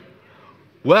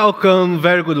Welcome,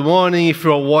 very good morning. If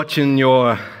you're watching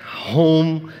your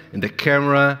home in the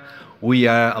camera, we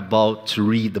are about to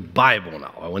read the Bible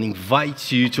now. I want to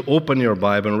invite you to open your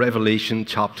Bible in Revelation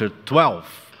chapter 12.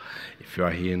 If you are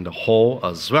here in the hall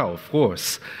as well, of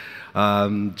course.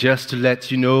 Just to let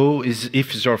you know, if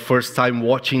it's your first time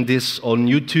watching this on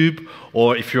YouTube,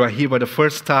 or if you are here for the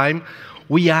first time,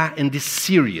 we are in this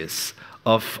series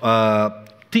of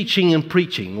teaching and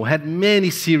preaching. We had many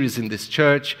series in this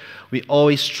church. We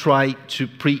always try to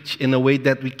preach in a way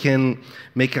that we can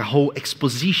make a whole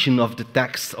exposition of the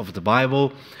text of the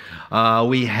Bible.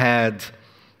 We had,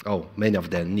 many of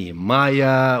them,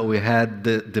 Nehemiah. We had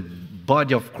the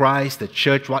body of Christ, the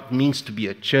church, what it means to be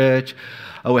a church.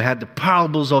 We had the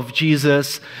parables of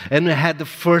Jesus. And we had the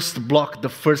first block, the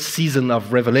first season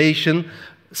of Revelation,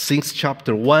 since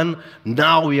chapter 1.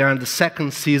 Now we are in the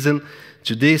second season.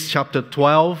 Today is chapter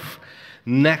 12.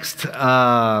 Next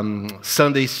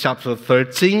Sunday is chapter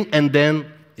 13, and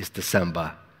then it's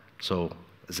December. So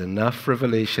there's enough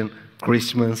Revelation,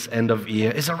 Christmas, end of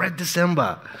year. It's already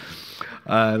December.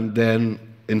 And then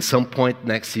in some point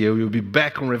next year, we'll be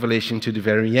back on Revelation to the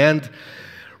very end.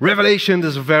 Revelation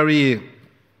is a very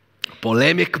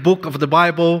polemic book of the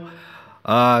Bible,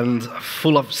 and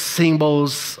full of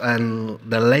symbols, and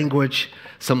the language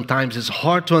sometimes is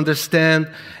hard to understand,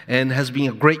 and has been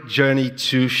a great journey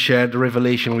to share the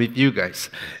revelation with you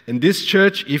guys. In this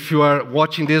church, if you are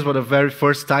watching this for the very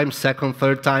first time, second,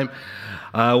 third time,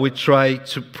 we try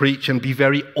to preach and be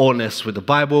very honest with the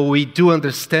Bible. We do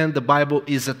understand the Bible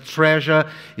is a treasure,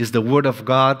 is the Word of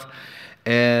God,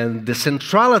 and the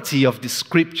centrality of the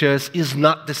Scriptures is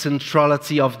not the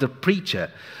centrality of the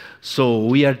preacher. So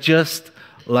we are just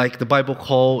like the Bible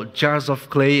called jars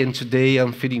of clay, and today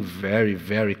I'm feeling very,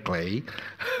 very clay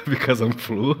because I'm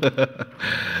flu.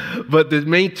 But the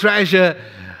main treasure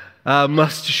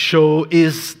must show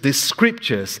is the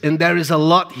Scriptures, and there is a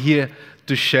lot here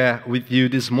to share with you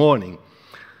this morning.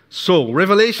 So,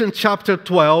 Revelation chapter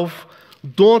 12,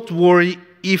 don't worry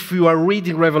if you are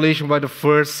reading Revelation by the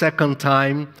first, second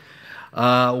time.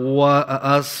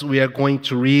 As we are going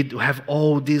to read, we have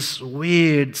all these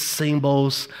weird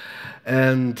symbols.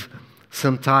 And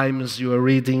sometimes you are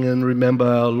reading and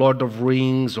remember Lord of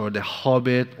Rings or The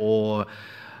Hobbit or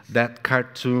that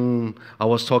cartoon I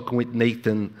was talking with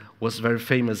Nathan, was very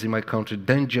famous in my country,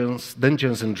 Dungeons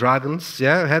and Dragons.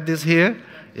 Yeah, I had this here.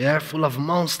 Yeah, full of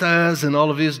monsters and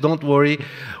all of this. Don't worry.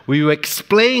 We will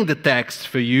explain the text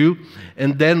for you.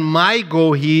 And then my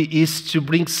goal here is to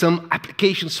bring some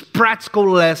applications, practical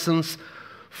lessons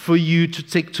for you to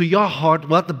take to your heart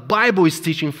what the Bible is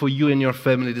teaching for you and your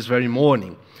family this very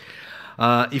morning.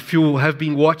 If you have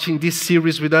been watching this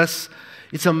series with us,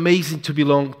 it's amazing to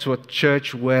belong to a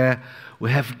church where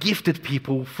we have gifted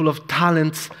people full of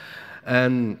talents.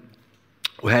 And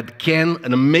we had Ken,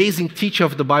 an amazing teacher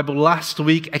of the Bible, last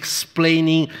week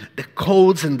explaining the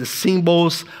codes and the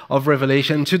symbols of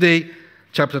Revelation. Today,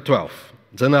 chapter 12.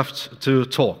 It's enough to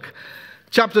talk.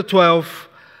 Chapter 12,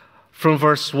 from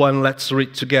verse 1, let's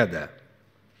read together.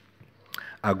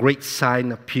 A great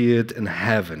sign appeared in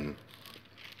heaven.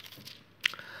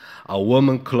 A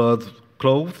woman clothed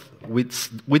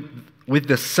with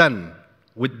the sun,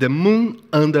 with the moon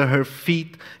under her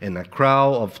feet, and a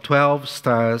crown of 12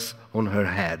 stars on her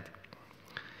head.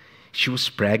 She was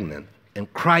pregnant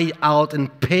and cried out in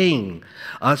pain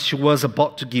as she was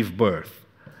about to give birth.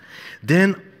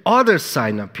 Then other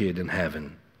sign appeared in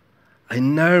heaven. An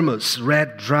enormous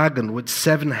red dragon with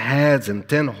 7 heads and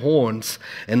 10 horns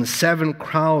and 7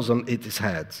 crowns on its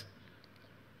heads.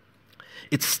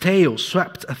 Its tail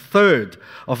swept a third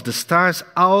of the stars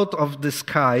out of the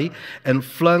sky and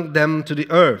flung them to the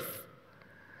earth.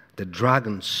 The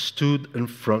dragon stood in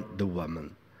front of the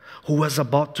woman who was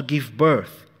about to give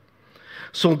birth,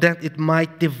 so that it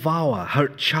might devour her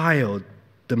child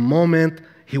the moment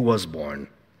he was born.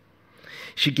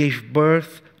 She gave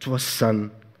birth to a son,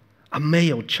 a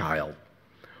male child,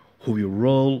 who will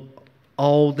rule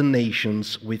all the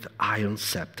nations with iron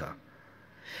scepter.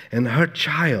 And her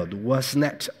child was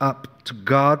snatched up to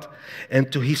God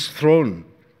and to his throne.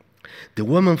 The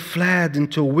woman fled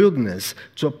into a wilderness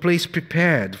to a place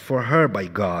prepared for her by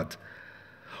God,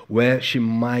 where she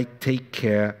might take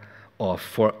care of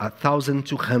for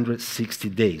 1,260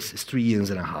 days. It's 3 years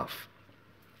and a half.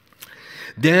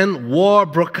 Then war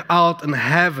broke out in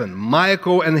heaven.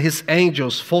 Michael and his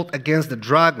angels fought against the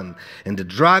dragon, and the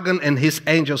dragon and his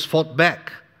angels fought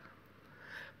back.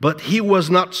 But he was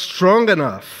not strong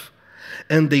enough,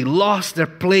 and they lost their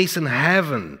place in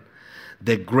heaven.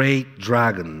 The great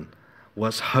dragon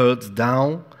was hurled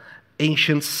down,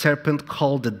 ancient serpent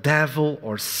called the devil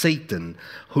or Satan,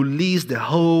 who leads the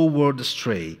whole world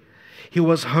astray. He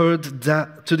was hurled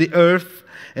to the earth,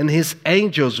 and his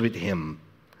angels with him.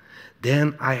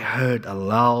 Then I heard a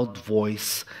loud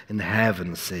voice in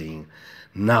heaven saying,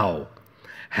 "Now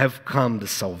have come the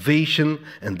salvation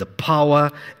and the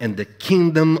power and the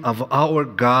kingdom of our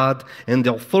God and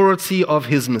the authority of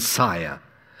his Messiah.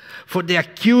 For the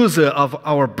accuser of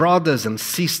our brothers and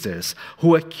sisters,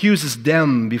 who accuses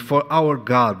them before our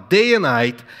God day and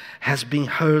night, has been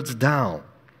hurled down.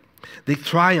 They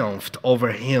triumphed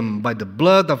over him by the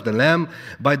blood of the Lamb,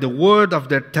 by the word of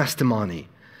their testimony.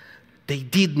 They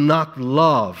did not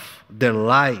love their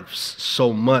lives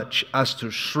so much as to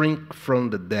shrink from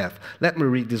the death." Let me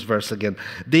read this verse again.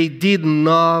 They did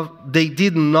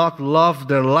not love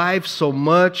their lives so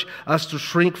much as to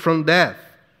shrink from death.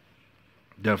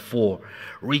 Therefore,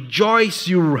 rejoice,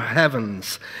 you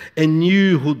heavens, and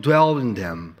you who dwell in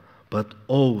them. But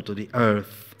woe to the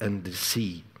earth and the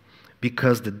sea,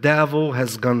 because the devil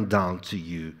has gone down to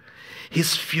you.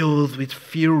 He's filled with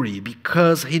fury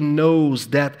because he knows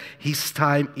that his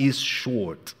time is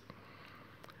short.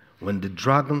 When the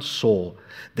dragon saw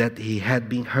that he had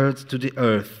been hurled to the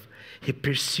earth, he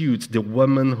pursued the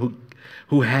woman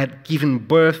who had given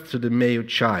birth to the male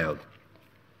child.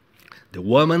 The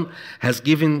woman has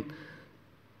given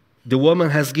the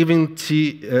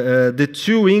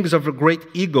two wings of a great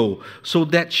eagle, so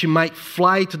that she might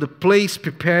fly to the place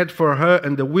prepared for her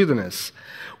in the wilderness,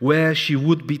 where she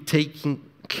would be taken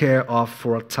care of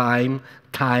for a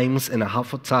times and a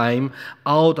half a time,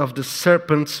 out of the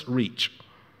serpent's reach.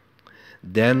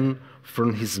 Then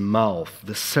from his mouth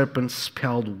the serpent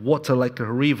spewed water like a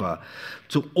river,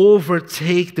 to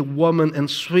overtake the woman and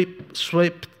sweep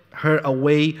her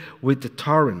away with the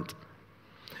torrent.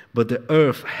 But the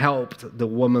earth helped the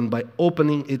woman by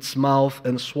opening its mouth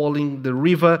and swallowing the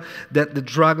river that the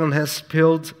dragon has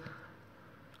spilled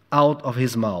out of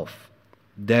his mouth.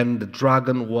 Then the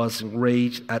dragon was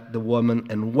enraged at the woman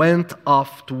and went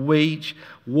off to wage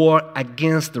war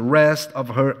against the rest of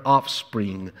her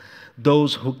offspring,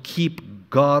 those who keep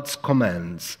God's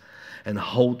commands and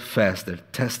hold fast their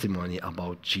testimony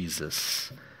about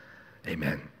Jesus.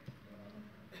 Amen.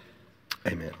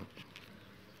 Amen.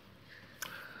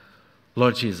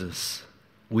 Lord Jesus,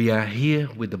 we are here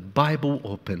with the Bible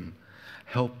open,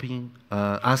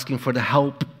 asking for the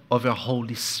help of your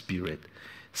Holy Spirit.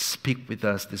 Speak with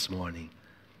us this morning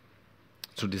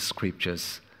through the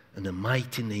scriptures. In the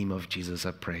mighty name of Jesus,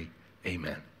 I pray.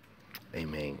 Amen.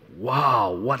 Amen.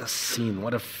 Wow, what a scene,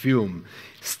 what a film.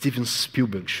 Steven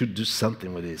Spielberg should do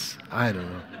something with this. I don't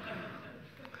know.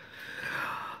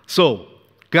 So,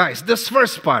 guys, this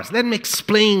first part, let me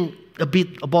explain a bit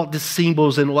about the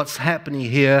symbols and what's happening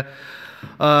here.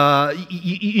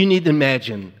 You need to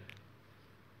imagine.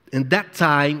 In that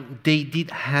time, they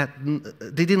didn't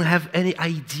have any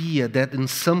idea that in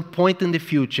some point in the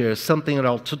future, something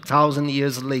around 2,000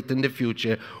 years later in the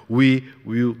future, we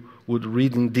would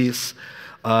read in this,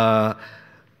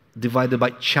 divided by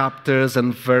chapters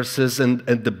and verses, and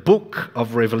the book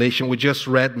of Revelation. We just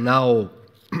read now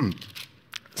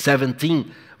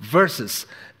 17 verses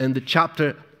in the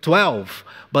chapter 12.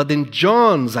 But in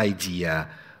John's idea,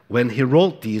 when he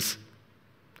wrote this,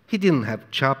 he didn't have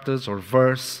chapters or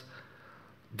verse.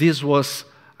 This was,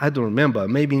 I don't remember,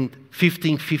 maybe in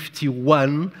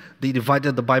 1551, they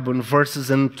divided the Bible in verses,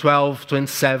 and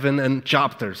 1227 and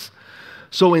chapters.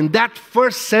 So in that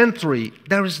first century,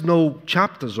 there is no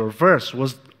chapters or verse,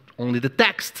 was only the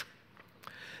text.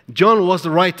 John was the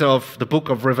writer of the book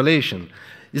of Revelation.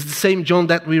 It's the same John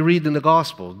that we read in the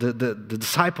Gospel, the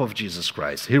disciple of Jesus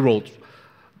Christ. He wrote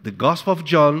the Gospel of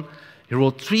John. He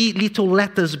wrote 3 little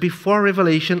letters before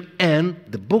Revelation and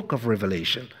the book of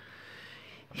Revelation.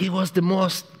 He was the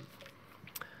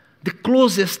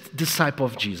closest disciple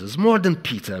of Jesus, more than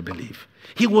Peter, I believe.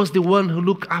 He was the one who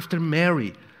looked after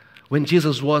Mary. When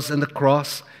Jesus was on the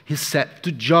cross, he said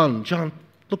to John, "John,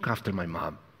 look after my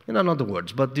mom." In other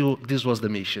words, but this was the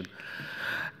mission.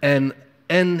 And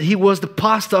he was the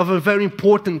pastor of a very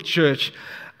important church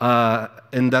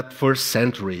in that first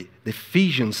century, the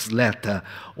Ephesians letter,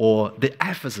 or the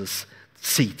Ephesus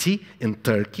city in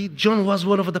Turkey. John was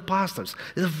one of the pastors.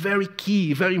 He's a very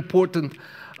key, very important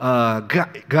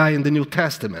guy in the New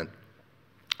Testament.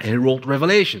 He wrote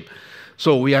Revelation.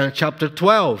 So we are in chapter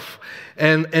 12.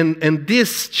 And in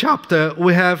this chapter,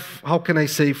 we have,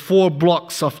 4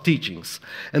 blocks of teachings.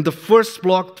 And the first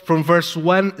block from verse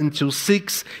 1 until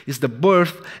 6 is the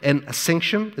birth and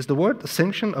ascension. Is the word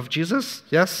ascension of Jesus?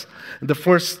 Yes? And the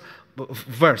first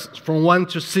verse from 1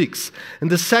 to 6. In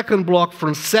the second block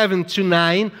from 7 to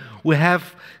 9, we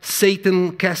have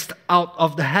Satan cast out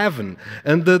of the heaven.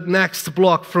 And the next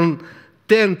block from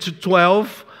 10 to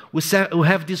 12, we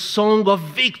have this song of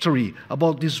victory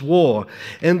about this war.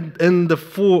 And the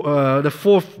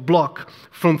fourth block,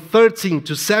 from 13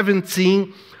 to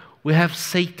 17, we have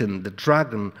Satan, the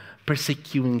dragon,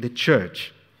 persecuting the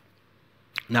church.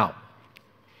 Now,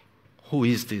 who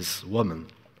is this woman?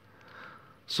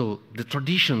 So the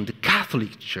tradition, the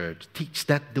Catholic Church, teaches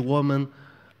that the woman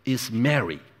is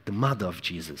Mary, the mother of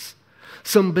Jesus.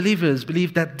 Some believers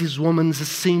believe that this woman is a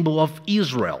symbol of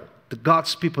Israel, the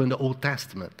God's people in the Old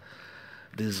Testament,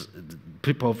 these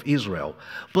people of Israel.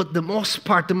 But the most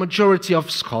part, the majority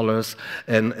of scholars,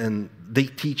 and they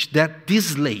teach that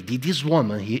this lady, this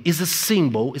woman here, is a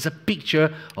symbol, is a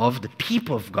picture of the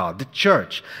people of God, the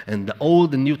church, and the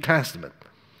Old and New Testament.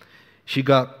 She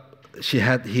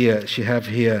have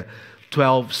here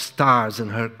 12 stars in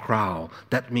her crown.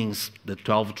 That means the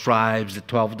 12 tribes, the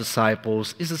 12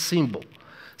 disciples, is a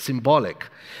symbolic.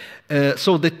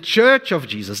 So the church of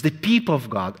Jesus, the people of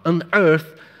God on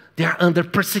earth, they are under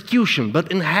persecution.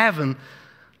 But in heaven,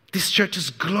 this church is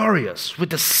glorious with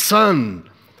the sun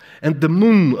and the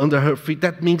moon under her feet.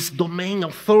 That means domain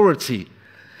authority.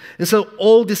 And so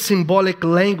all this symbolic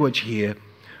language here,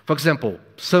 for example,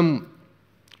 some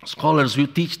scholars will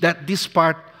teach that this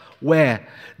part where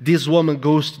this woman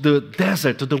goes to the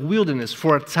desert, to the wilderness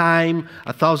for a time,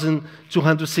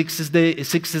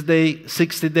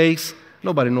 1,260 days.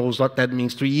 Nobody knows what that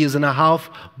means, 3 years and a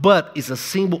half, but it's a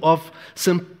symbol of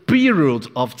some period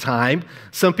of time.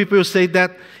 Some people will say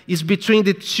that it's between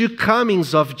the two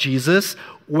comings of Jesus,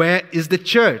 where is the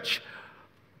church,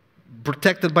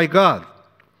 protected by God.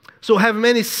 So we have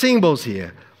many symbols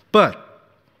here, but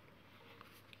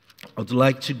I'd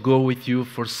like to go with you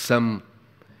for some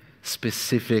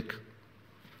specific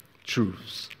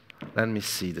truths. Let me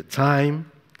see the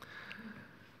time.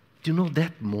 Do you know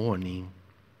that morning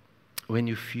when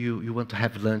you feel you want to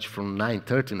have lunch from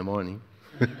 9:30 in the morning?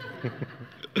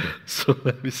 So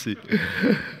let me see.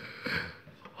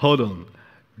 Hold on.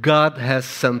 God has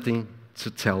something to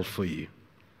tell for you.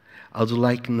 I would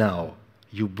like now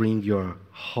you bring your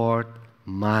heart,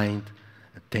 mind,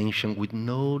 attention with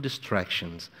no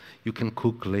distractions. You can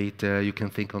cook later, you can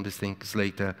think on these things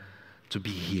later, to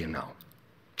be here now.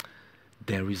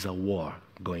 There is a war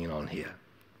going on here.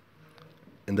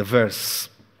 In the verse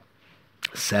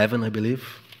 7, I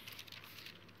believe.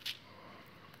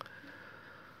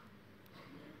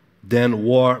 Then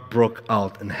war broke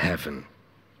out in heaven.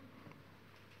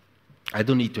 I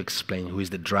don't need to explain who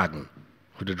is the dragon,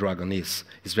 who the dragon is.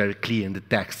 It's very clear in the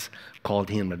text. Called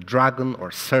him a dragon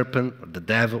or serpent or the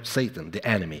devil, Satan, the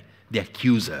enemy, the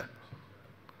accuser.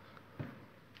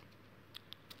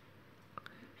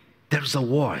 There's a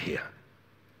war here.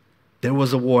 There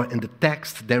was a war in the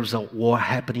text. There's a war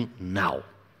happening now.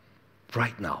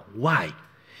 Right now. Why?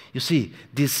 You see,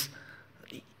 you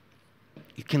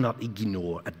cannot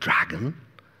ignore a dragon.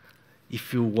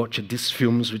 If you watch these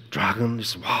films with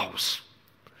dragons, wow,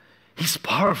 he's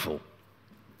powerful.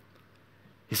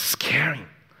 He's scary.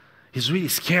 He's really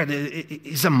scared.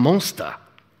 He's a monster.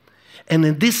 And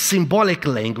in this symbolic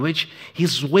language,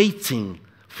 he's waiting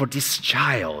for this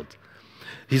child.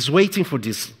 He's waiting for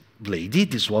this lady,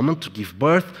 this woman, to give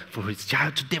birth, for his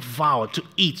child to devour, to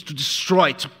eat, to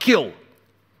destroy, to kill.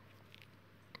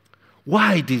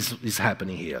 Why this is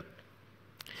happening here?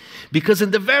 Because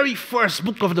in the very first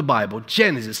book of the Bible,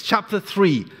 Genesis chapter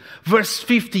 3, verse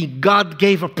 15, God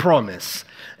gave a promise.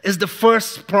 It's the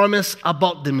first promise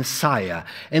about the Messiah.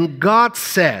 And God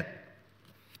said,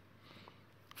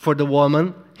 for the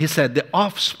woman, he said, the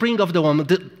offspring of the woman,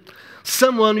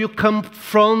 someone will come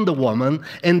from the woman,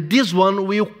 and this one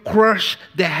will crush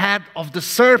the head of the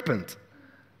serpent,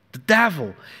 the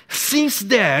devil. Since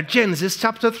there, Genesis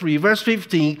chapter 3, verse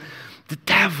 15, the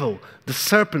devil, the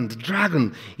serpent, the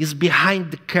dragon, is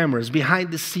behind the cameras,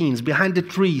 behind the scenes, behind the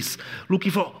trees,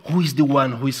 looking for who is the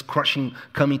one who is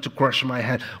coming to crush my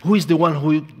head, who is the one who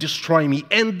will destroy me.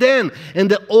 And then, in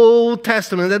the Old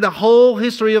Testament, in the whole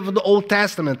history of the Old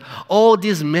Testament, all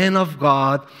these men of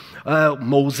God,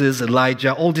 Moses,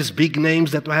 Elijah, all these big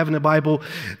names that we have in the Bible,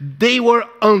 they were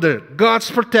under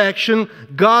God's protection,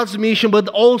 God's mission, but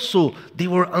also they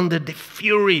were under the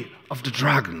fury of the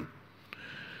dragon.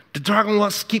 The dragon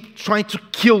was keep trying to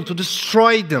kill, to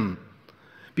destroy them.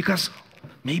 Because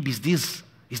maybe is this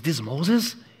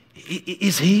Moses?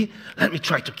 Is he? Let me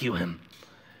try to kill him.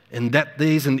 In that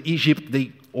days in Egypt,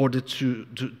 they ordered to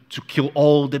kill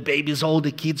all the babies, all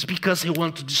the kids, because he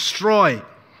wanted to destroy.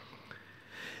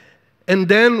 And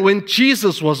then when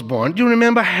Jesus was born, do you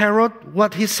remember Herod,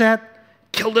 what he said?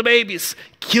 Kill the babies,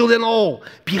 kill them all.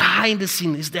 Behind the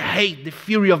scene is the hate, the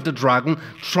fury of the dragon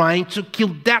trying to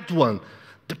kill that one.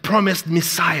 The promised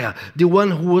Messiah, the one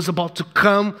who was about to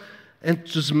come and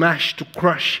to smash, to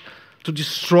crush, to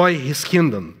destroy his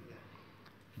kingdom.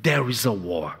 There is a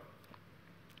war.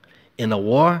 In a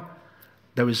war,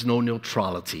 there is no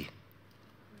neutrality.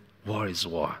 War is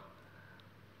war.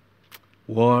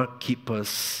 War keeps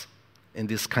us in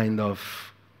this kind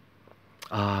of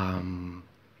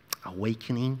awake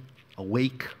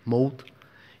mode.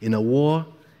 In a war,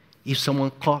 if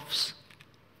someone coughs,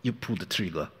 you pull the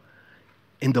trigger.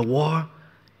 In the war,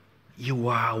 you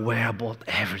are aware about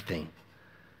everything.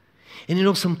 And you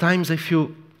know, sometimes I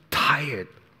feel tired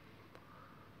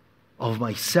of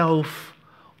myself,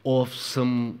 of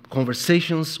some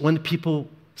conversations when people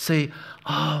say,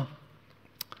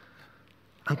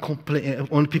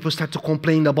 when people start to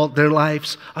complain about their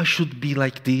lives, I should be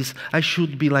like this, I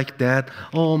should be like that.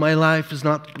 Oh, my life is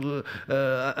not,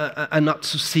 I'm not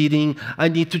succeeding. I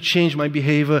need to change my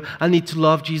behavior. I need to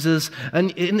love Jesus.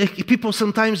 And people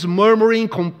sometimes murmuring,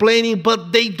 complaining,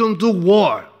 but they don't do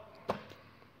war.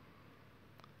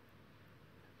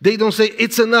 They don't say,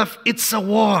 it's enough, it's a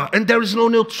war, and there is no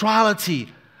neutrality.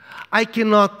 I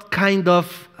cannot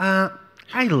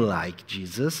I like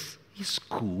Jesus, he's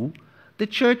cool. The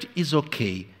church is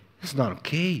okay. It's not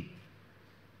okay.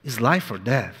 It's life or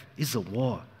death. It's a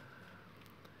war.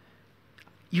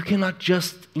 You cannot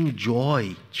just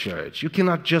enjoy church. You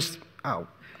cannot just,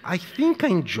 I think I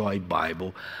enjoy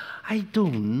Bible. I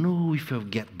don't know if I'll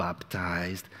get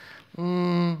baptized.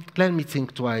 Let me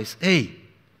think twice. Hey,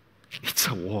 it's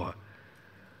a war.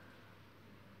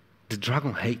 The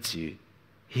dragon hates you.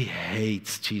 He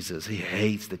hates Jesus. He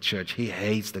hates the church. He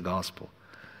hates the gospel.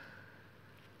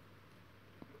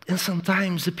 And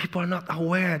sometimes the people are not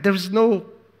aware. There is no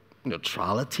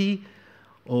neutrality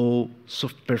or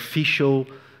superficial,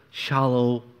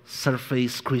 shallow,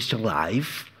 surface Christian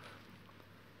life.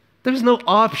 There is no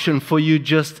option for you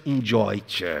just enjoy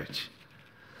church.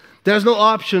 There's no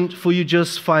option for you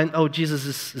just find,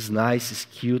 Jesus is nice, is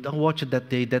cute. I watched that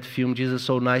day, that film, Jesus is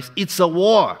so nice. It's a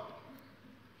war.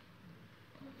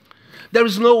 There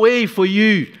is no way for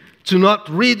you to not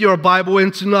read your Bible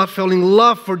and to not fall in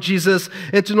love for Jesus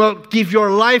and to not give your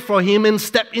life for Him and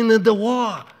step into the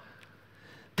war.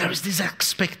 There is this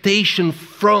expectation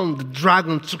from the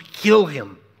dragon to kill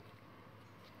Him.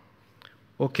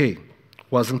 Okay,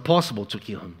 wasn't possible to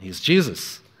kill Him. He's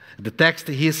Jesus. The text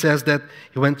here says that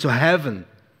He went to heaven.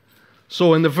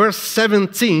 So in the verse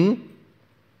 17,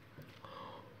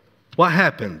 what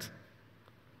happened?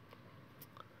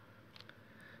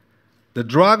 The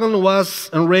dragon was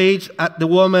enraged at the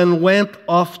woman, went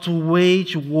off to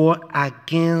wage war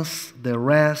against the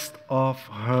rest of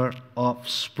her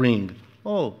offspring.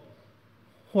 Oh,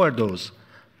 who are those?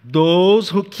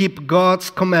 Those who keep God's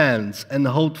commands and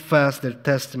hold fast their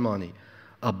testimony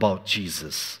about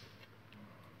Jesus.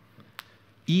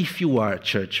 If you are a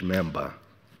church member,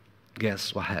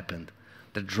 guess what happened?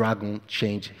 The dragon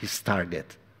changed his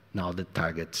target. Now the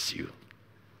target's you.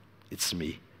 It's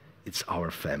me. It's our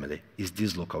family. It's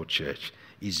this local church.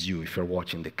 It's you if you're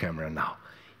watching the camera now.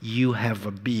 You have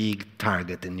a big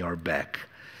target in your back.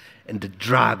 And the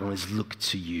dragon is looking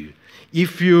to you.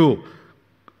 If you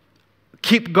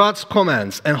keep God's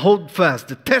commands and hold fast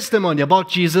the testimony about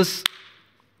Jesus,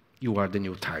 you are the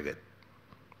new target.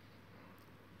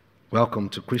 Welcome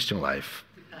to Christian life.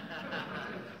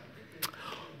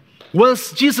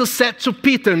 Once Jesus said to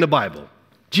Peter in the Bible,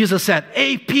 Jesus said,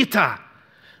 "Hey, Peter,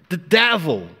 the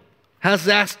devil has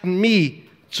asked me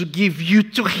to give you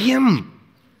to him."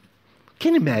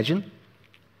 Can you imagine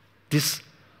this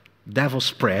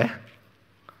devil's prayer?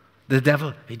 The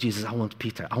devil, "Hey, Jesus, I want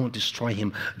Peter. I want to destroy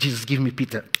him. Jesus, give me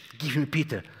Peter. Give me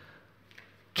Peter."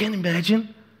 Can you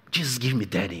imagine? Jesus, give me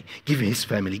Daddy. Give me his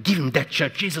family. Give him that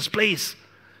church. Jesus, please.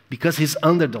 Because he's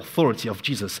under the authority of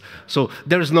Jesus. So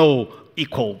there is no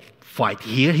equal fight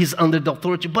here. He's under the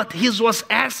authority. But he was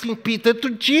asking Peter to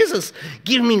Jesus,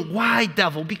 "Give me." Why,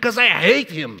 devil? Because I hate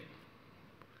him.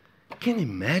 Can you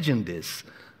imagine this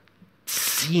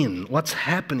scene? What's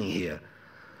happening here?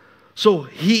 So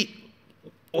he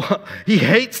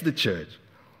hates the church.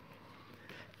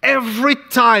 Every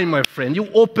time, my friend, you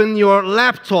open your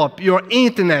laptop, your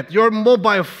internet, your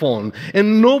mobile phone,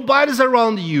 and nobody's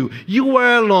around you, you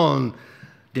are alone,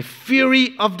 the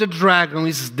fury of the dragon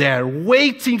is there,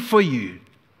 waiting for you.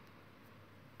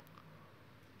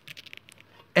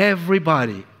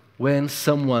 Everybody, when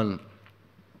someone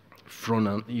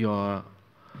from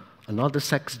another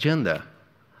sex gender,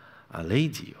 a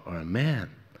lady or a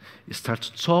man, start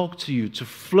to talk to you, to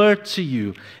flirt to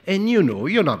you, and you know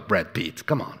you're not Brad Pitt.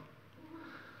 Come on.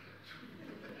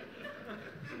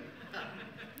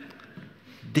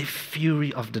 The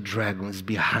fury of the dragon is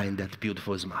behind that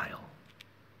beautiful smile.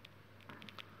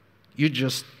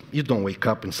 You don't wake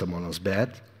up in someone's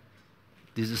bed.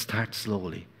 This starts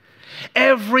slowly.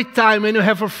 Every time when you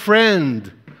have a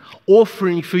friend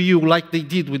offering for you, like they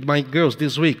did with my girls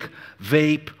this week,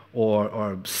 vape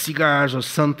or cigars or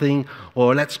something,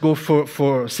 or let's go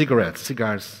for cigarettes.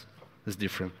 Cigars is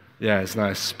different. Yeah, it's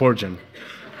nice. Spurgeon.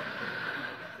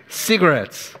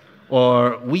 Cigarettes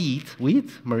or weed,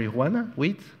 marijuana,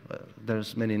 weed.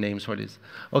 There's many names for this.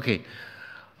 Okay.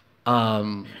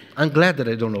 I'm glad that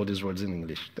I don't know these words in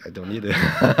English. I don't need it.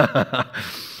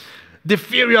 The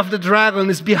fury of the dragon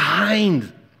is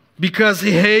behind because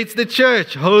he hates the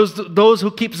church, those who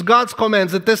keeps God's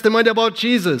commands, the testimony about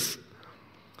Jesus.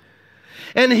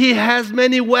 And he has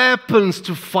many weapons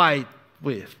to fight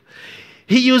with.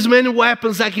 He used many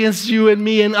weapons against you and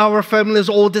me and our families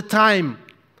all the time.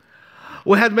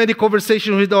 We had many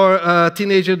conversations with our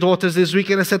teenager daughters this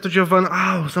week, and I said to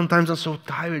Giovanna, sometimes I'm so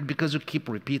tired because you keep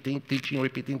repeating.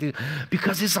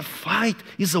 Because it's a fight,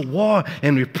 it's a war,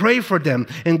 and we pray for them,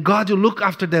 and God will look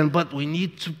after them, but we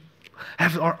need to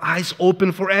have our eyes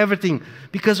open for everything,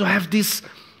 because we have this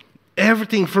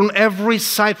everything from every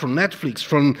side, from Netflix,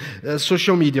 from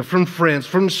social media, from friends,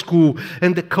 from school,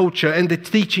 and the culture, and the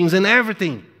teachings, and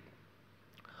everything.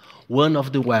 One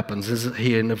of the weapons is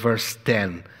here in verse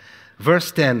 10.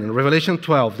 Verse 10 in Revelation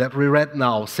 12 that we read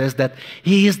now says that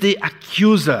he is the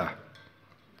accuser.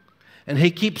 And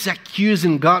he keeps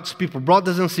accusing God's people,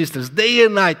 brothers and sisters, day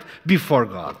and night before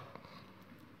God.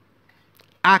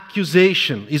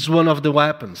 Accusation is one of the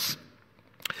weapons.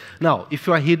 Now, if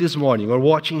you are here this morning or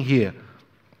watching here,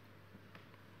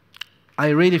 I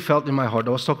really felt in my heart, I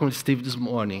was talking with Steve this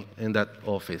morning in that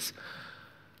office.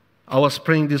 I was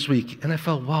praying this week and I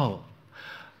felt, wow,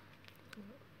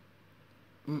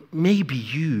 maybe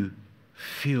you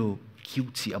feel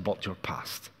guilty about your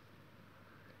past.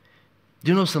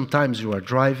 Do you know sometimes you are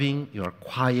driving, you are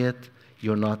quiet,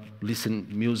 you're not listening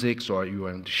to music, or you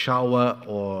are in the shower,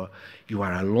 or you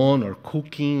are alone, or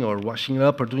cooking, or washing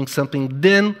up, or doing something.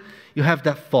 Then you have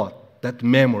that thought, that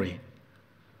memory.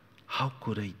 How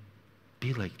could I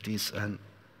be like this? And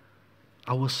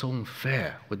I was so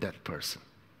unfair with that person.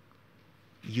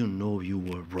 You know you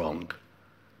were wrong.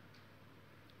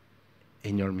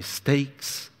 In your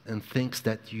mistakes and things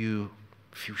that you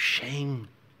feel shame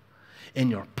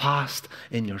in your past,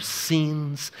 in your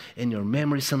sins, in your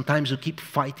memories. Sometimes you keep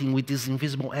fighting with these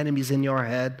invisible enemies in your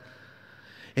head,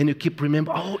 and you keep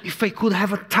remembering, if I could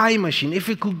have a time machine, if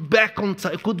I could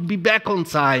be back on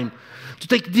time to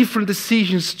take different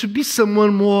decisions, to be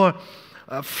someone more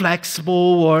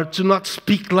flexible, or to not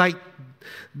speak like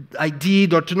I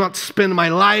did, or to not spend my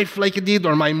life like I did,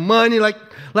 or my money like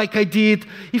I did.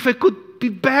 If I could be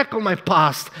back on my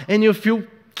past, and you feel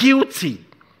guilty.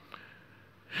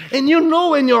 And you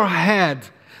know in your head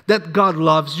that God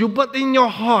loves you, but in your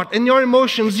heart and your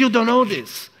emotions, you don't know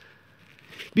this.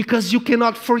 Because you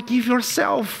cannot forgive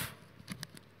yourself.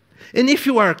 And if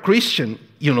you are a Christian,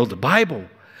 you know the Bible.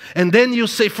 And then you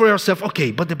say for yourself,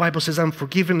 okay, but the Bible says I'm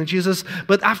forgiven in Jesus.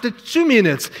 But after 2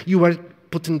 minutes, you are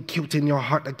putting guilt in your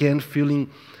heart again,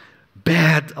 feeling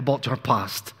bad about your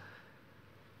past.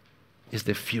 Is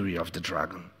the fury of the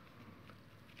dragon.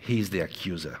 He is the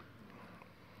accuser.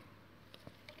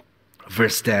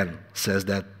 Verse 10 says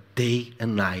that day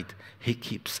and night he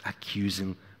keeps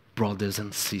accusing brothers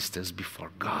and sisters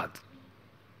before God.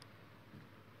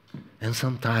 And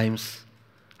sometimes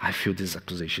I feel this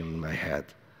accusation in my head,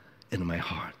 in my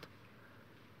heart.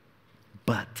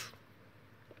 But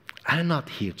I'm not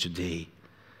here today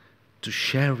to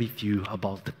share with you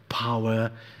about the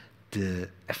power, the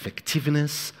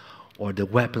effectiveness, or the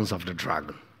weapons of the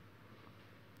dragon.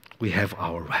 We have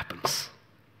our weapons.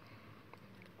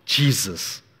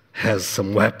 Jesus has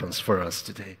some weapons for us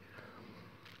today.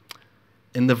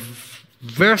 In the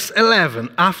verse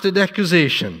 11, after the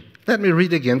accusation, let me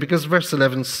read again because verse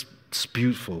 11 is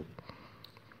beautiful.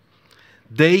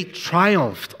 They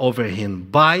triumphed over him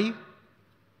by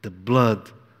the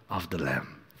blood of the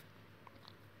Lamb.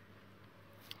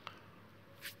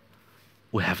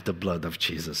 We have the blood of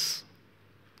Jesus.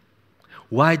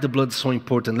 Why the blood is so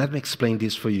important? Let me explain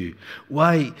this for you.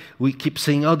 Why we keep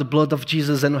saying, the blood of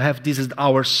Jesus, and we have this is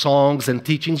our songs and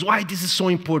teachings. Why this is so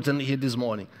important here this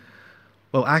morning?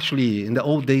 Well, actually, in the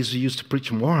old days, we used to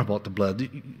preach more about the blood.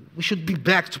 We should be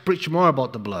back to preach more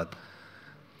about the blood.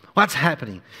 What's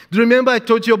happening? Do you remember I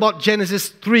told you about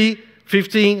Genesis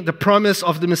 3:15, the promise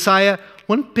of the Messiah?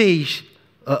 One page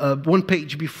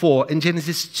before, in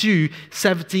Genesis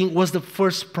 2:17, was the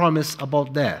first promise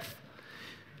about death.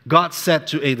 God said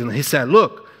to Adam, he said,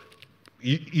 look,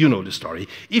 you know the story.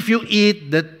 If you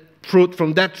eat the fruit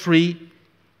from that tree,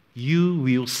 you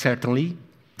will certainly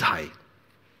die.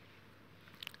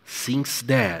 since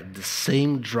that, the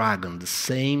same dragon, the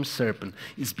same serpent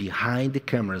is behind the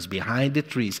cameras, behind the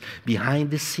trees, behind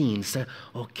the scenes.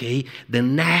 Okay, the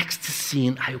next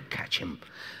scene, I'll catch him.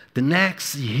 The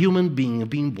next human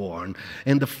being born.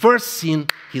 And the first scene,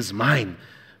 he's mine.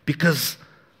 Because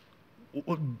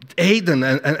Eden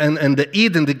and the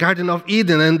Eden, the Garden of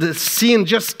Eden, and the sin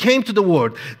just came to the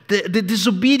world. The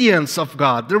disobedience of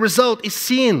God. The result is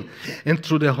sin. And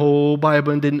through the whole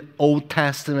Bible in the Old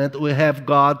Testament, we have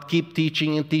God keep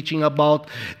teaching and teaching about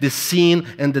the sin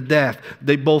and the death.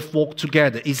 They both walk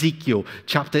together. Ezekiel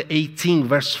chapter 18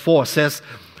 verse 4 says,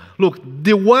 look,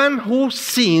 the one who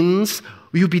sins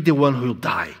will be the one who will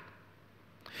die.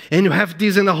 And you have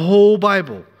this in the whole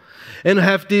Bible. And you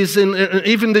have this in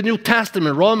even the New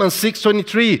Testament, Romans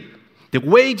 6:23. The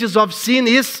wages of sin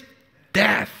is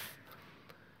death.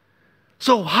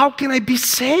 So how can I be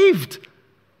saved?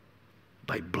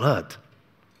 By blood.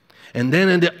 And then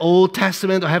in the Old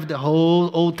Testament, I have the whole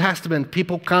Old Testament,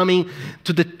 people coming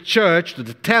to the church, to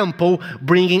the temple,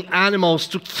 bringing animals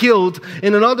to killed.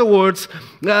 And in other words,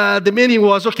 the meaning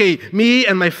was, okay, me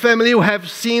and my family will have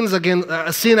sin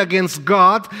against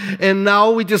God, and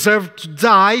now we deserve to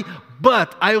die,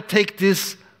 but I'll take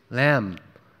this lamb,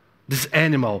 this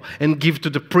animal, and give to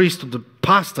the priest, to the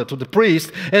pastor, to the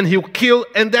priest, and he'll kill,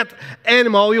 and that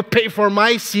animal will pay for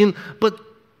my sin, but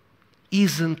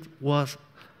was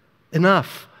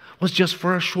enough. It was just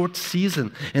for a short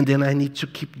season. And then I need to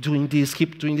keep doing this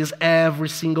every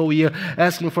single year,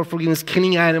 asking for forgiveness,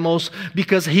 killing animals,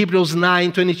 because Hebrews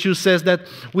 9:22 says that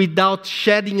without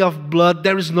shedding of blood,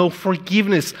 there is no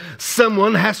forgiveness.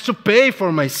 Someone has to pay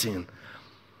for my sin.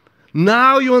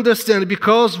 Now you understand,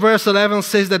 because verse 11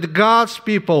 says that God's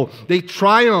people, they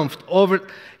triumphed over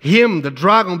him, the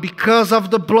dragon, because of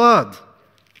the blood.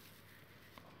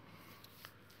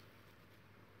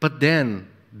 But then,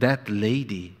 that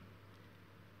lady,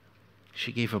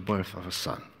 she gave a birth of a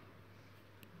son,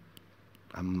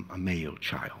 a male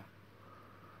child.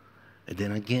 And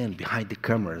then again, behind the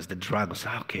cameras, the dragon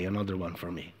said, okay, another one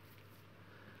for me.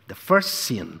 The first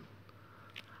sin,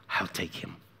 I'll take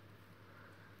him.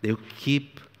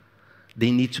 They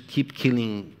need to keep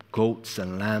killing goats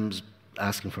and lambs,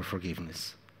 asking for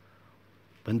forgiveness.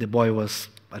 When the boy was,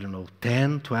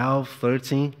 10, 12,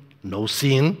 13, no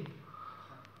sin.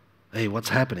 Hey, what's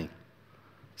happening?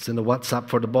 Send a WhatsApp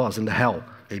for the boss in the hell.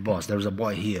 Hey, boss, there's a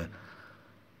boy here.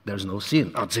 There's no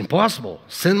sin. Oh, it's impossible.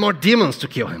 Send more demons to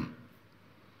kill him.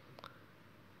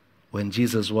 When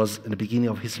Jesus was in the beginning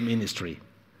of his ministry,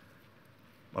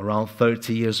 around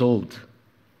 30 years old,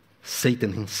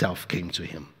 Satan himself came to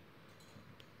him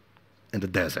in the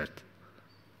desert.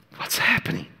 What's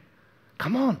happening?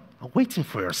 Come on, I'm waiting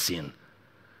for your sin.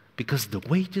 Because the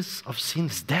wages of sin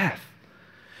is death.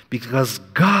 Because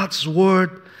God's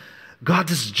word, God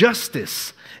is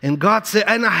justice. And God said,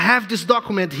 and I have this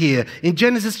document here. In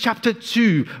Genesis chapter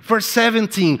 2, verse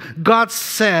 17, God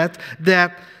said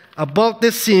that about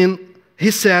the sin, he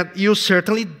said, you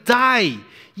certainly die.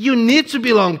 You need to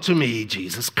belong to me,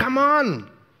 Jesus. Come on.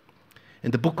 In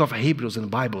the book of Hebrews in the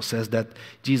Bible says that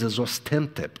Jesus was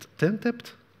tempted. Tempted?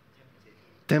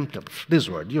 This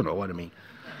word, you know what I mean.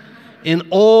 In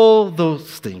all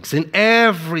those things, in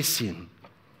every sin,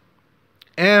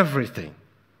 everything.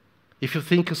 If you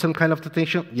think of some kind of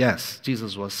temptation, yes,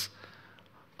 Jesus was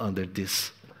under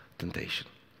this temptation.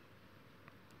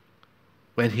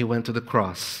 When he went to the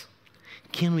cross,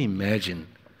 can we imagine?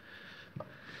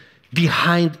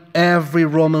 Behind every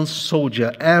Roman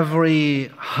soldier, every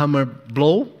hammer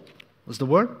blow, was the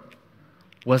word?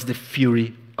 Was the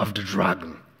fury of the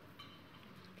dragon,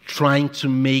 trying to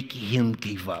make him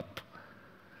give up.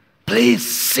 Please,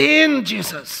 sin,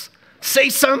 Jesus. Say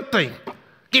something.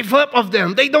 Give up of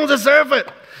them. They don't deserve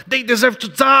it. They deserve to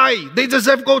die. They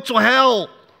deserve to go to hell.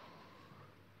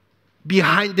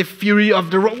 Behind the fury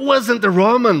of the Romans, wasn't the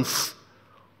Romans.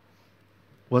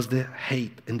 Was the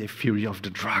hate and the fury of the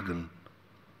dragon.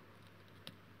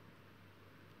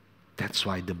 That's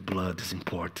why the blood is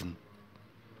important.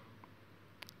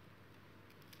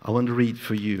 I want to read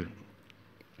for you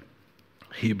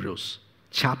Hebrews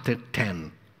chapter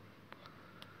 10.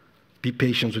 Be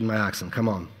patient with my accent. Come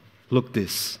on. Look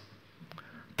this.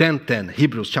 10:10.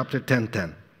 Hebrews chapter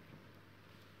 10:10.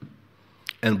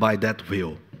 And by that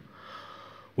will,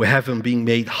 we haven't been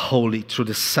made holy through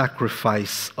the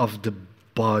sacrifice of the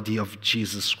body of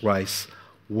Jesus Christ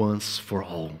once for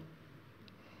all.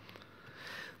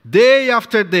 Day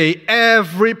after day,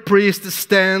 every priest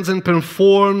stands and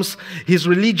performs his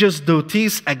religious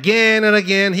duties. Again and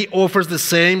again, he offers the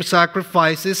same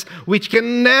sacrifices, which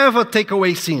can never take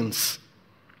away sins.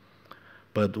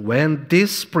 But when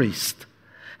this priest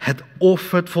had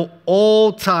offered for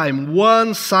all time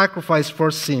one sacrifice for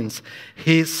sins,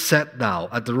 he sat down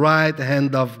at the right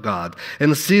hand of God.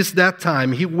 And since that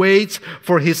time, he waits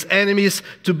for his enemies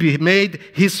to be made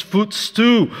his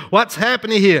footstool. What's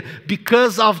happening here?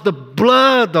 Because of the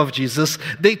blood of Jesus,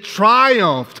 they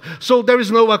triumphed. So there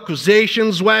is no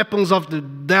accusations, weapons of the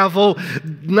devil,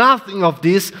 nothing of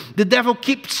this. The devil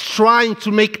keeps trying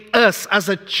to make us as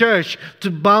a church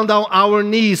to bow down our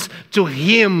knees to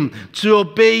him, to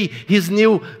obey his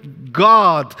new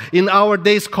God, in our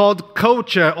days called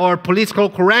culture or political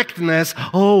correctness.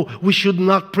 Oh, we should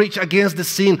not preach against the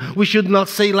sin. We should not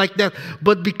say like that.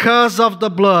 But because of the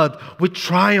blood, we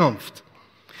triumphed.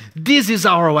 This is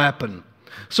our weapon.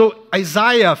 So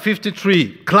Isaiah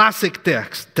 53, classic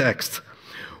text.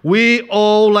 We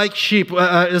all like sheep.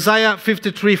 Isaiah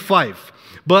 53:5.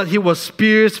 But he was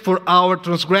pierced for our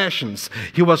transgressions.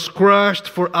 He was crushed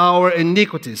for our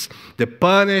iniquities. The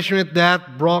punishment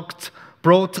that brought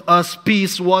us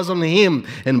peace was on him,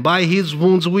 and by his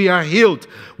wounds we are healed.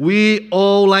 We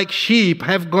all like sheep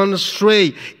have gone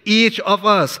astray. Each of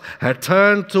us has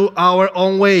turned to our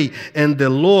own way, and the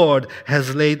Lord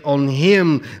has laid on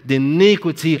him the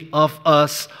iniquity of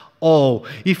us all.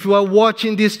 If you are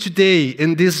watching this today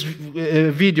in this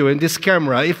video, in this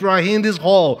camera, if you are in this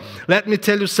hall, let me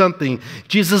tell you something.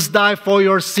 Jesus died for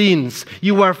your sins.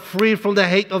 You are free from the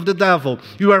hate of the devil.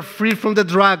 You are free from the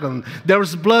dragon. There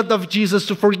is blood of Jesus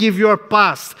to forgive your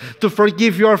past, to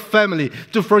forgive your family,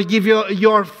 to forgive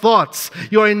your thoughts,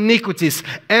 your iniquities,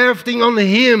 everything on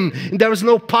him. There is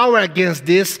no power against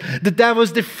this. The devil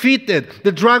is defeated.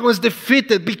 The dragon is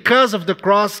defeated because of the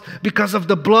cross, because of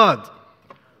the blood.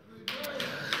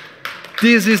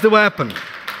 This is the weapon.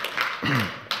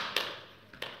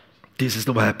 This is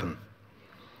the weapon.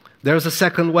 There's a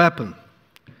second weapon.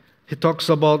 He talks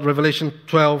about Revelation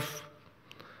 12,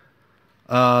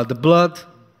 the blood,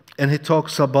 and he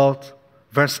talks about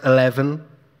verse 11,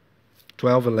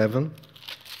 12:11,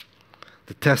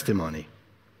 the testimony.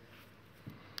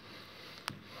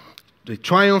 They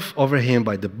triumph over him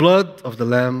by the blood of the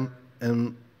Lamb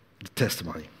and the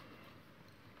testimony.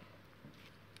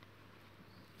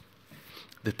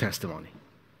 The testimony.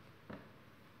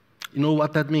 You know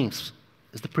what that means?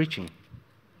 It's the preaching.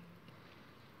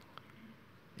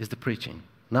 It's the preaching.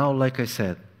 Now, like I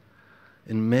said,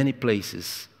 in many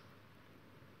places,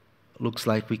 looks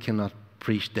like we cannot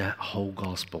preach the whole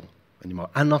gospel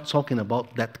anymore. I'm not talking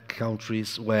about that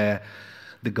countries where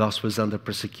the gospel is under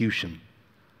persecution.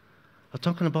 I'm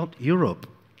talking about Europe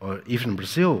or even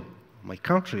Brazil, my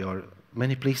country, or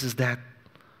many places that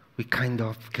we kind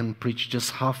of can preach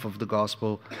just half of the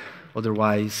gospel.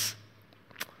 Otherwise,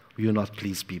 we will not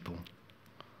please people.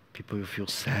 People will feel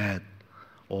sad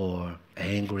or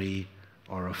angry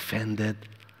or offended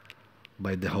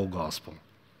by the whole gospel.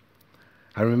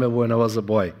 I remember when I was a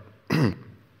boy,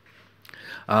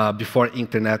 before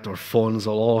internet or phones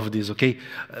or all of this, okay?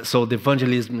 So the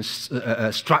evangelism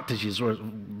strategies were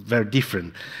very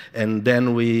different. And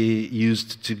then we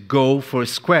used to go for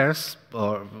squares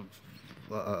or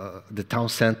the town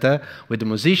center with the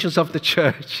musicians of the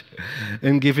church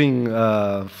and giving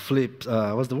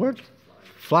what's the word?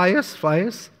 Flyers.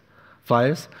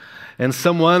 And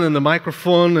someone in the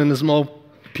microphone and a small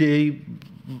PA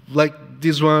like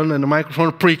this one and the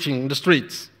microphone preaching in the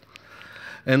streets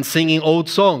and singing old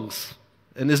songs.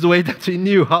 And it's the way that we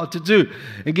knew how to do,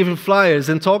 and giving flyers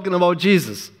and talking about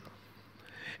Jesus.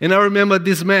 And I remember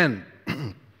this man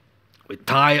with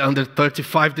tie under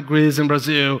 35 degrees in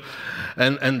Brazil,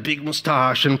 and big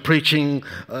mustache, and preaching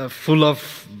full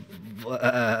of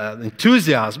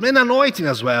enthusiasm and anointing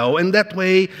as well. And that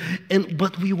way,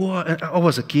 but we were, I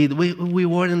was a kid, we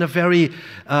were in a very,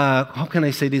 how can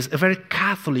I say this, a very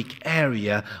Catholic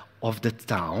area of the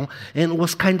town, and it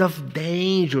was kind of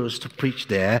dangerous to preach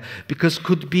there because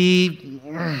could be,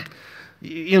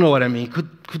 you know what I mean, could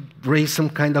raise some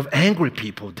kind of angry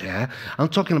people there. I'm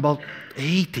talking about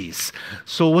 80s.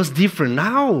 So it was different.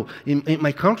 Now, in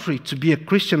my country, to be a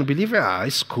Christian believer,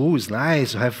 it's cool, it's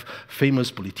nice. You have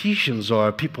famous politicians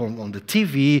or people on the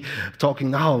TV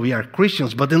talking, now we are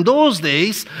Christians. But in those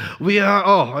days, we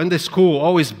are, in the school,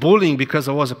 always bullying because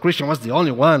I was a Christian. I was the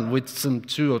only one with some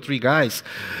 2 or 3 guys.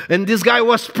 And this guy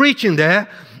was preaching there.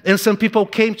 And some people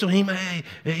came to him,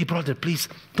 hey, brother, please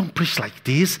don't preach like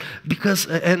this.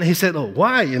 And he said, oh,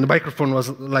 why? And the microphone was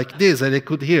like this, and they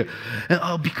could hear.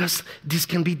 And, because this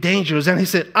can be dangerous. And he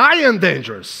said, I am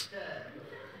dangerous.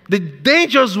 The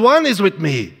dangerous one is with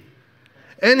me.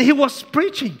 And he was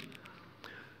preaching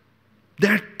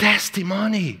their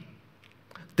testimony.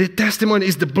 The testimony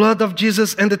is the blood of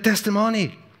Jesus and the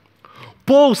testimony.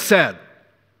 Paul said,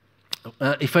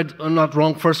 if I'm not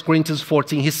wrong, 1 Corinthians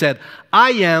 14, he said,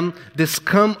 I am the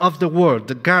scum of the world,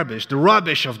 the garbage, the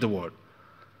rubbish of the world.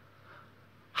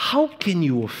 How can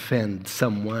you offend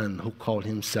someone who called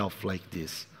himself like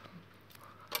this?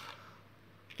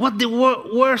 What the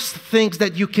worst things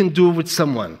that you can do with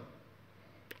someone?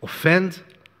 Offend?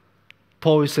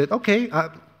 Paul said, okay,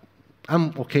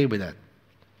 I'm okay with that.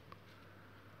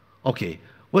 Okay,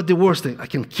 what the worst thing? I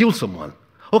can kill someone.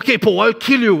 Okay, Paul, I'll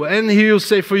kill you. And he will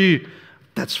say for you,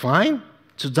 that's fine.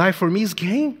 To die for me is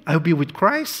gain. I'll be with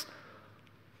Christ.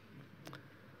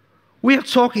 We are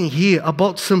talking here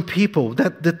about some people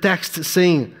that the text is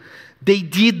saying they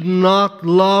did not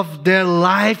love their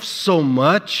life so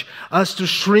much as to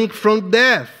shrink from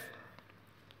death.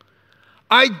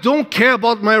 I don't care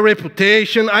about my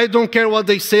reputation. I don't care what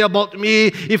they say about me.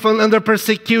 If I'm under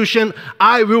persecution,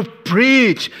 I will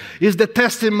preach. Is the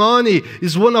testimony,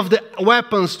 is one of the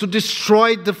weapons to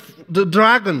destroy the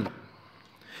dragon.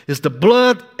 It's the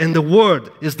blood and the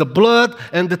word. It's the blood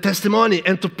and the testimony,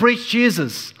 and to preach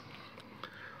Jesus.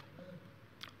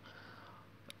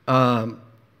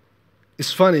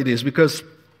 It's funny this because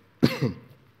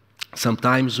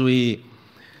sometimes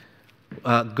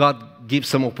God gives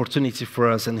some opportunity for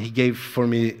us, and He gave for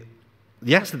me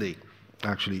yesterday,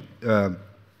 actually,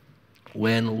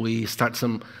 when we start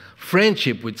some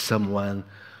friendship with someone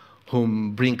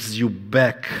whom brings you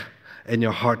back and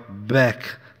your heart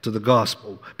back to the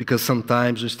gospel. Because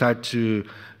sometimes we start to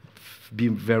be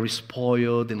very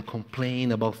spoiled and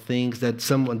complain about things that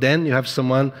then you have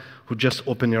someone who just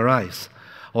opened your eyes.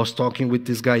 I was talking with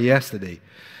this guy yesterday,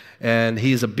 and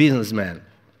he's a businessman.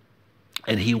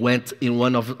 And he went in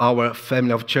one of our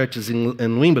family of churches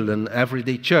in Wimbledon,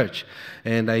 Everyday Church.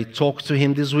 And I talked to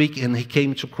him this week, and he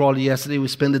came to Crawley yesterday. We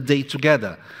spent the day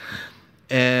together.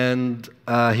 And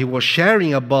he was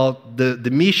sharing about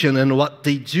the mission and what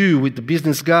they do with the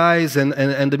business guys and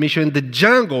the mission in the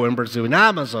jungle in Brazil, in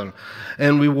Amazon.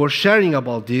 And we were sharing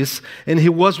about this. And he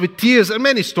was with tears and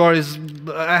many stories.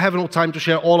 I have no time to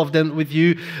share all of them with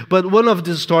you. But one of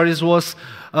the stories was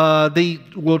they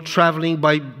were traveling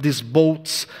by these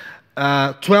boats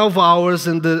 12 hours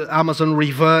in the Amazon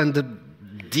River in the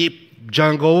deep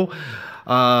jungle.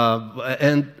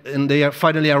 And they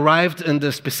finally arrived in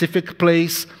the specific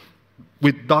place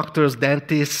with doctors,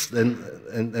 dentists,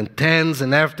 and tents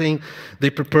and everything. They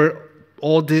prepare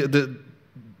all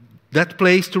that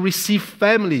place to receive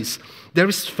families. There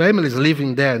is families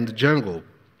living there in the jungle.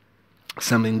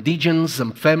 Some indigenous,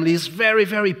 some families, very,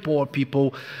 very poor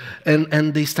people.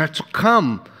 And they start to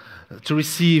come to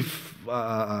receive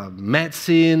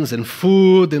medicines and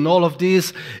food and all of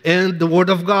this, and the Word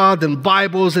of God and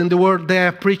Bibles, and the Word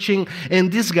there preaching.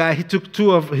 And this guy, he took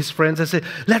two of his friends and said,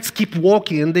 let's keep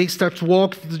walking. And they start to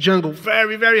walk through the jungle,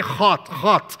 very, very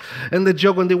hot. And the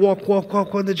jungle, and they walk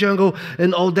in the jungle,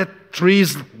 and all that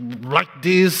trees like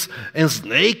this, and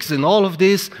snakes and all of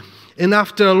this. And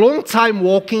after a long time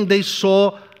walking, they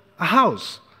saw a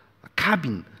house, a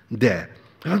cabin there.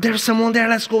 Oh, there's someone there,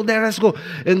 let's go there, let's go.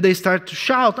 And they start to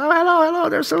shout, oh, hello,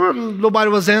 there's someone. Nobody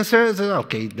was answering. Said,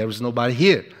 okay, there is nobody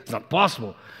here. It's not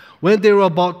possible. When they were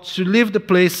about to leave the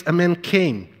place, a man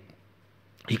came.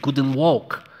 He couldn't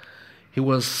walk. He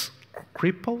was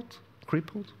crippled,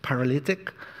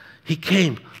 paralytic. He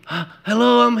came,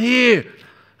 hello, I'm here.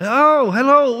 Oh,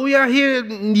 hello, we are here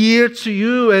near to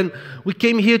you, and we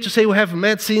came here to say we have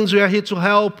medicines, we are here to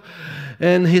help.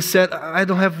 And he said, I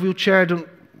don't have a wheelchair,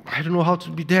 I don't know how to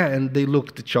be there. And they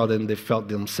looked at each other and they felt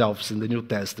themselves in the New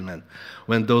Testament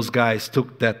when those guys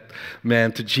took that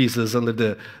man to Jesus under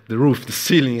the roof, the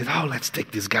ceiling. And, oh, let's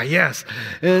take this guy, yes.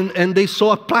 And they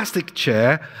saw a plastic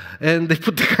chair, and they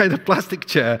put the guy in the plastic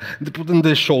chair. They put on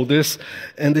their shoulders,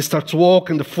 and they start to walk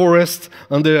in the forest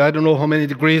under I don't know how many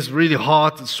degrees, really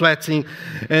hot and sweating.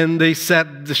 And they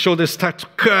said the shoulders start to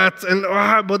cut,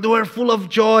 but they were full of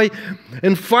joy.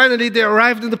 And finally they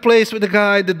arrived in the place with the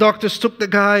guy. The doctors took the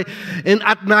guy, and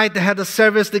at night they had a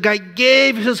service. The guy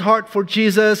gave his heart for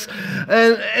Jesus,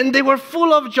 and they were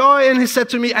full of joy. And he said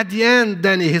to me at the end,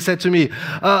 Danny, he said to me,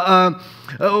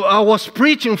 I was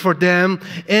preaching for them,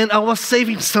 and I was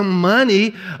saving some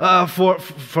money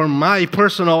for my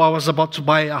personal. I was about to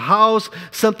buy a house,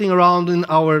 something around in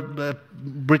our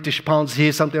British pounds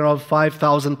here, something around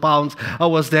 5,000 pounds. I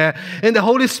was there, and the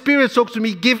Holy Spirit spoke to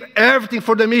me, give everything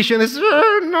for the mission. I said,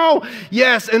 no,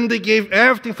 yes, and they gave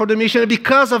everything for the mission. And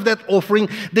because of that offering,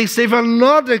 they saved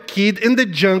another kid in the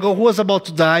jungle who was about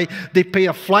to die. They pay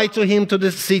a flight to him to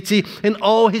the city, and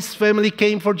all his family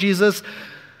came for Jesus.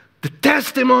 The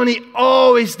testimony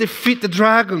always defeats the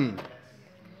dragon.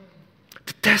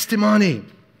 The testimony.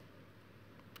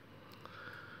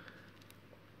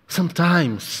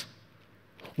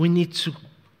 we need to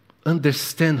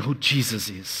understand who Jesus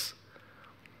is.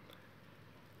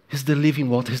 He's the living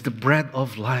water. He's the bread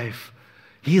of life.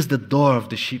 He is the door of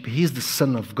the sheep. He is the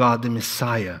Son of God, the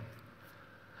Messiah.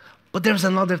 But there's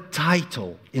another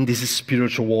title in this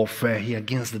spiritual warfare here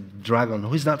against the dragon,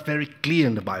 who is not very clear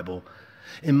in the Bible.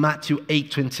 In Matthew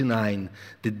 8:29,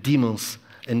 the demons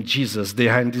and Jesus, they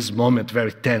are in this moment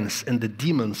very tense. And the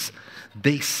demons,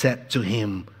 they said to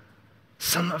him,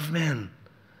 Son of man,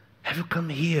 have you come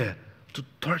here to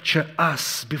torture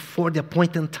us before the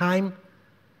appointed time?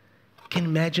 Can you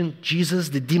imagine Jesus,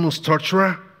 the demon's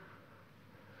torturer?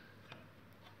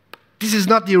 This is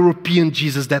not the European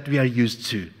Jesus that we are used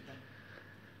to.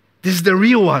 This is the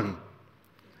real one.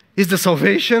 It's the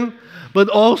salvation, but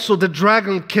also the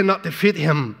dragon cannot defeat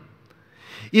him.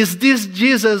 Is this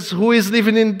Jesus who is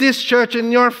living in this church,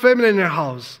 in your family, in your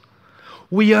house?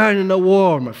 We are in a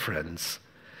war, my friends.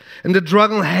 And the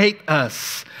dragon hates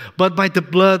us. But by the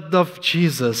blood of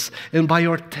Jesus and by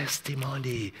your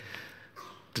testimony,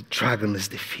 the dragon is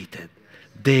defeated.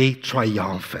 They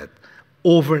triumphed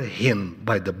over him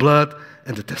by the blood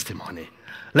and the testimony.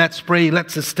 Let's pray.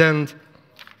 Let's stand.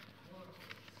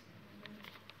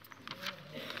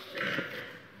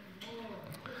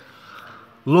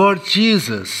 Lord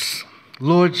Jesus,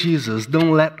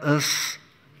 don't let us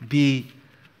be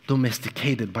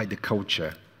domesticated by the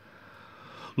culture.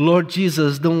 Lord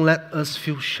Jesus, don't let us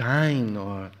feel shy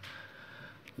or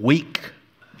weak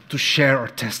to share our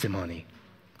testimony.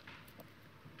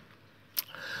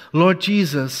 Lord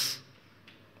Jesus,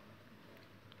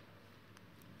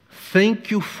 thank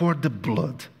you for the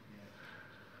blood,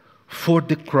 for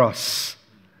the cross.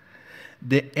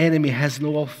 The enemy has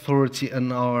no authority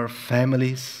in our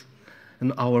families,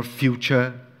 in our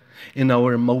future, in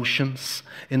our emotions,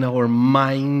 in our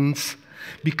minds,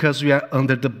 because we are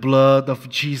under the blood of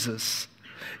Jesus.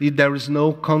 There is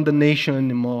no condemnation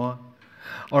anymore.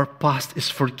 Our past is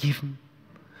forgiven.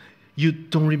 You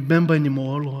don't remember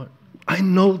anymore, Lord. I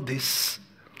know this.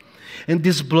 And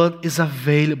this blood is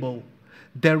available.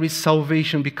 There is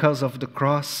salvation because of the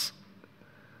cross.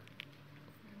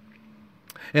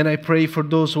 And I pray for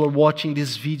those who are watching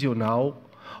this video now,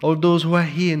 or those who are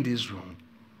here in this room.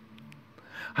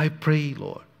 I pray,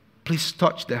 Lord, please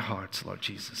touch their hearts, Lord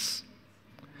Jesus.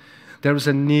 There is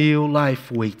a new life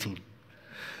waiting.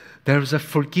 There is a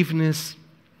forgiveness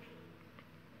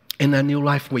and a new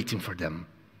life waiting for them.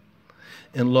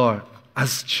 And Lord,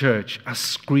 as church,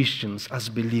 as Christians, as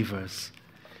believers,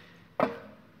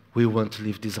 we want to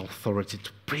live this authority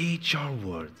to preach your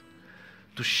word,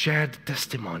 to share the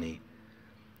testimony.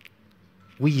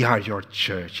 We are your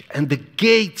church, and the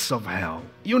gates of hell,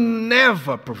 you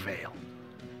never prevail.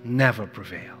 Never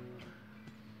prevail.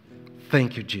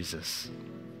 Thank you, Jesus.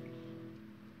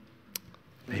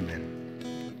 Amen.